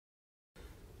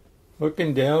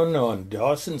Looking down on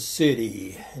Dawson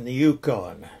City in the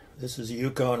Yukon. This is the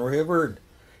Yukon River.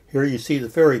 Here you see the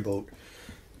ferry boat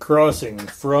crossing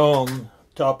from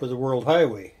top of the World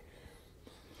Highway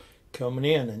coming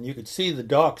in, and you can see the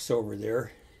docks over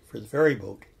there for the ferry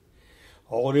boat.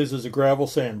 All it is a gravel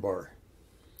sandbar.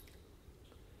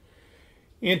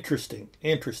 Interesting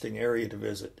area to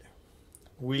visit.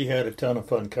 We had a ton of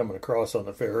fun coming across on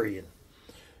the ferry and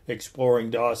exploring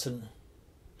Dawson.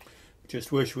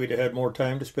 Just wish we'd have had more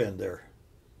time to spend there.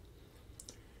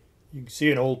 You can see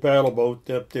an old paddle boat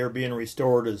up there being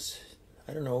restored as,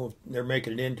 I don't know, they're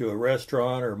making it into a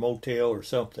restaurant or a motel or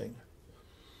something.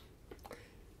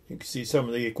 You can see some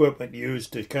of the equipment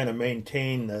used to kind of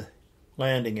maintain the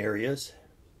landing areas.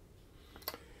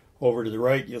 Over to the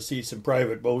right, you'll see some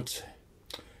private boats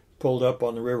pulled up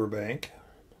on the riverbank.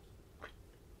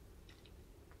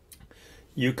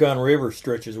 Yukon River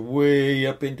stretches way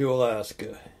up into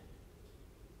Alaska.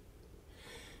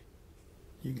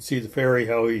 You can see the ferry,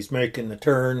 how he's making the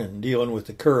turn and dealing with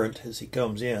the current as he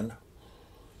comes in.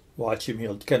 Watch him,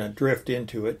 he'll kind of drift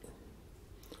into it.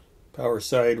 Power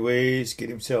sideways, get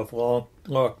himself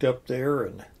locked up there,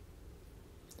 and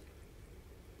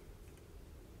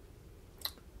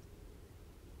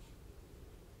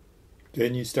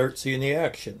then you start seeing the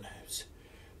action.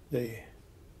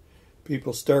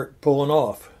 People start pulling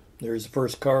off. There's the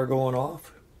first car going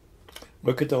off.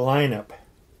 Look at the lineup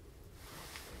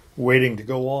waiting to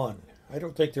go on. I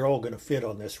don't think they're all going to fit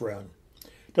on this run.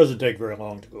 It doesn't take very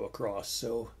long to go across,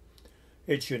 so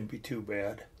it shouldn't be too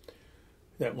bad.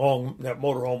 That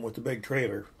motorhome with the big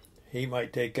trailer, he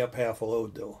might take up half a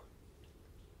load though.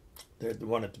 They're the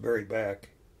one at the very back.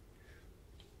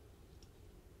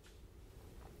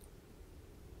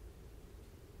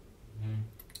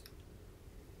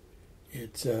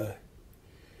 It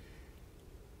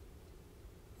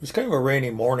was kind of a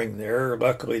rainy morning there.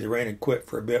 Luckily the rain had quit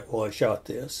for a bit while I shot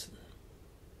this.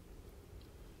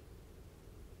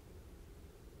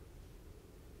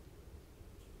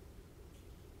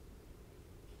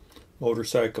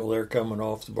 Motorcycle there coming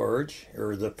off the barge,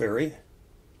 or the ferry.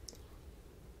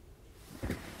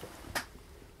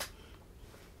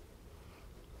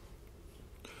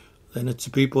 Then it's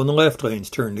the people in the left lane's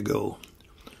turn to go.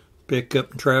 Pickup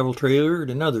and travel trailer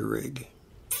and another rig.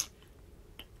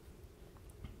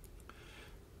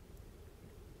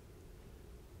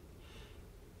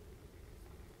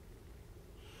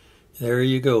 There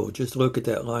you go. Just look at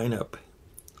that lineup.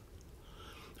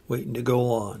 Waiting to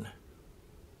go on.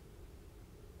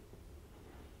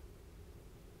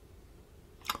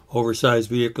 Oversized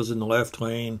vehicles in the left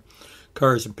lane.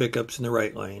 Cars and pickups in the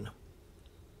right lane.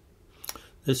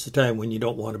 This is the time when you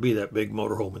don't want to be that big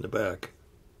motorhome in the back.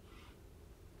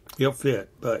 He'll fit,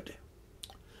 but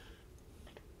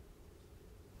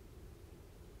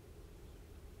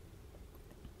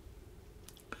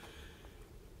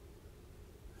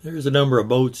there's a number of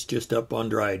boats just up on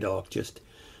dry dock, just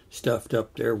stuffed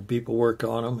up there. People work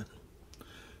on them.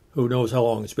 Who knows how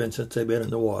long it's been since they've been in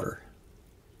the water.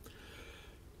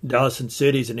 Dawson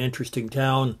City's an interesting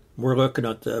town. We're looking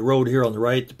at the road here on the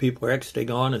right the people are exiting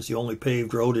on is the only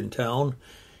paved road in town.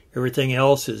 Everything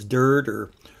else is dirt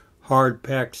or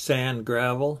hard-packed sand,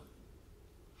 gravel,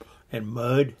 and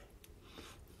mud.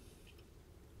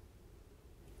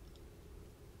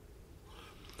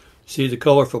 See the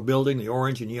colorful building, the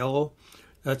orange and yellow?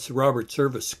 That's the Robert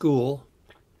Service School.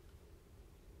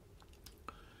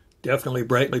 Definitely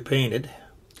brightly painted.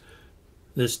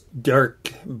 This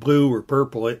dark blue or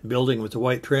purple building with the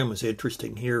white trim is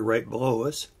interesting here right below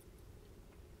us.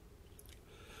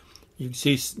 You can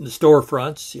see the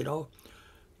storefronts, you know.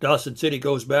 Dawson City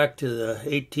goes back to the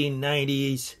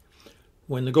 1890s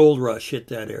when the gold rush hit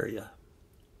that area.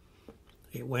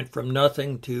 It went from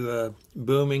nothing to a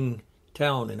booming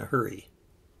town in a hurry.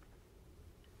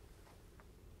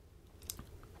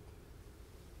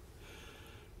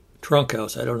 Trunk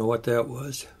house, I don't know what that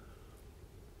was.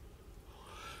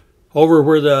 Over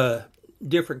where the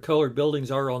different colored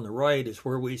buildings are on the right is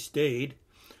where we stayed.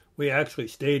 We actually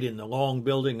stayed in the long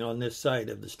building on this side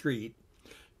of the street.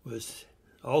 It was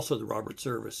also the Robert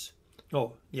Service.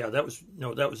 Oh, yeah, that was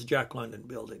the Jack London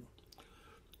building.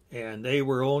 And they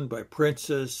were owned by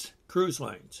Princess Cruise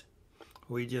Lines.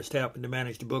 We just happened to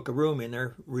manage to book a room in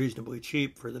there reasonably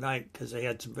cheap for the night because they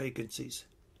had some vacancies.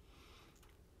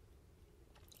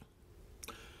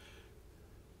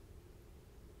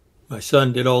 My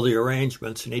son did all the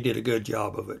arrangements and he did a good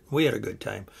job of it. We had a good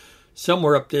time.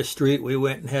 Somewhere up this street we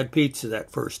went and had pizza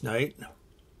that first night.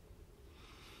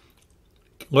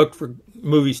 Looked for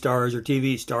movie stars or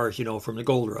TV stars, you know, from the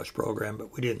Gold Rush program,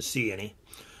 but we didn't see any.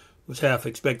 Was half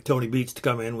expect Tony Beats to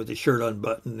come in with his shirt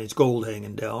unbuttoned and his gold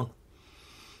hanging down.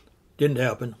 Didn't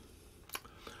happen.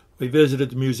 We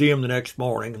visited the museum the next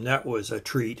morning, and that was a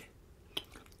treat.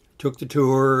 Took the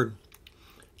tour.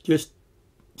 Just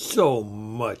so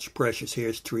much precious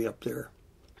history up there.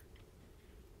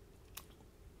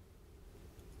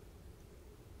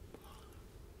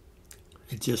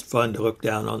 It's just fun to look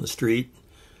down on the street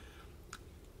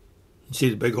and see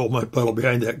the big old mud puddle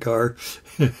behind that car.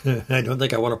 I don't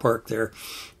think I want to park there.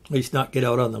 At least not get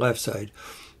out on the left side.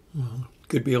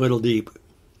 Could be a little deep.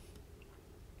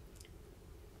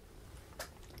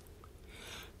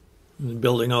 The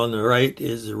building on the right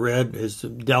is the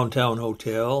downtown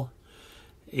hotel.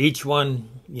 Each one,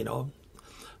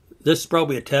 this is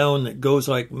probably a town that goes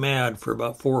like mad for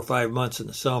about 4 or 5 months in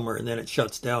the summer, and then it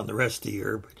shuts down the rest of the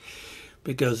year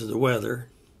because of the weather,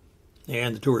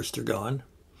 and the tourists are gone.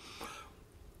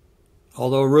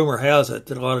 Although rumor has it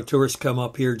that a lot of tourists come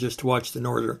up here just to watch the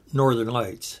northern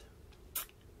lights.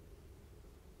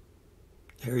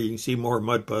 There you can see more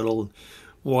mud puddle and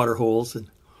water holes.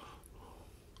 And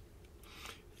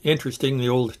interesting, the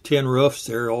old tin roofs,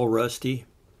 they're all rusty.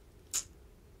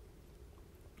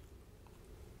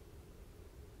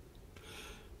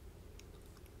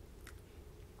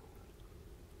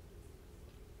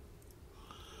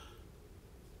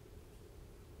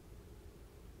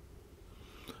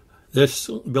 This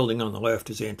building on the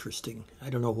left is interesting. I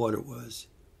don't know what it was.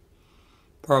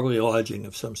 Probably lodging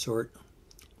of some sort.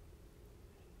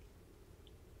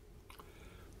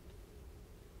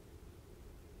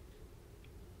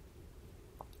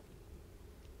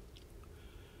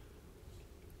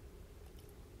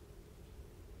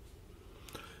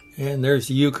 And there's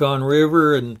the Yukon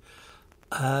River, and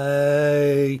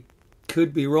I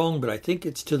could be wrong, but I think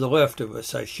it's to the left of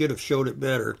us. I should have showed it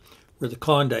better, where the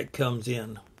Klondike comes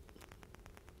in.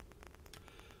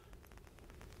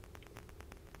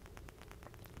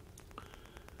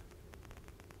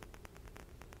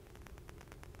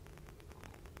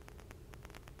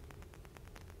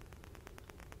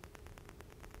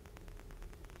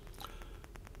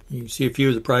 You can see a few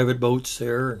of the private boats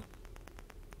there.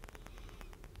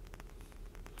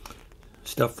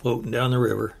 Stuff floating down the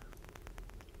river.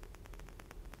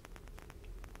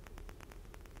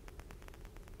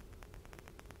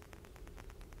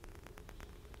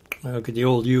 Look at the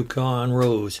old Yukon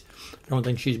Rose. I don't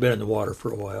think she's been in the water for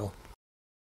a while.